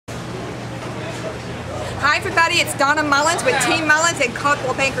Hi everybody, it's Donna Mullins with Team Mullins and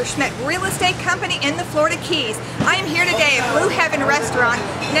Coldwell Schmitt Real Estate Company in the Florida Keys. I am here today at Blue Heaven Restaurant,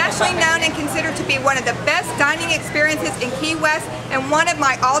 nationally known and considered to be one of the best dining experiences in Key West and one of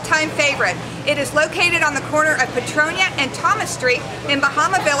my all-time favorite. It is located on the corner of Petronia and Thomas Street in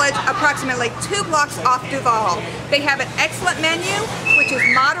Bahama Village, approximately 2 blocks off Duval. They have an excellent menu, which is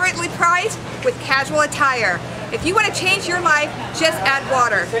moderately priced with casual attire. If you want to change your life, just add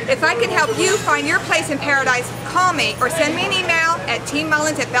water. If I can help you find your place in paradise, call me or send me an email at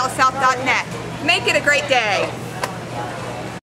teammullins@bellsouth.net. Make it a great day.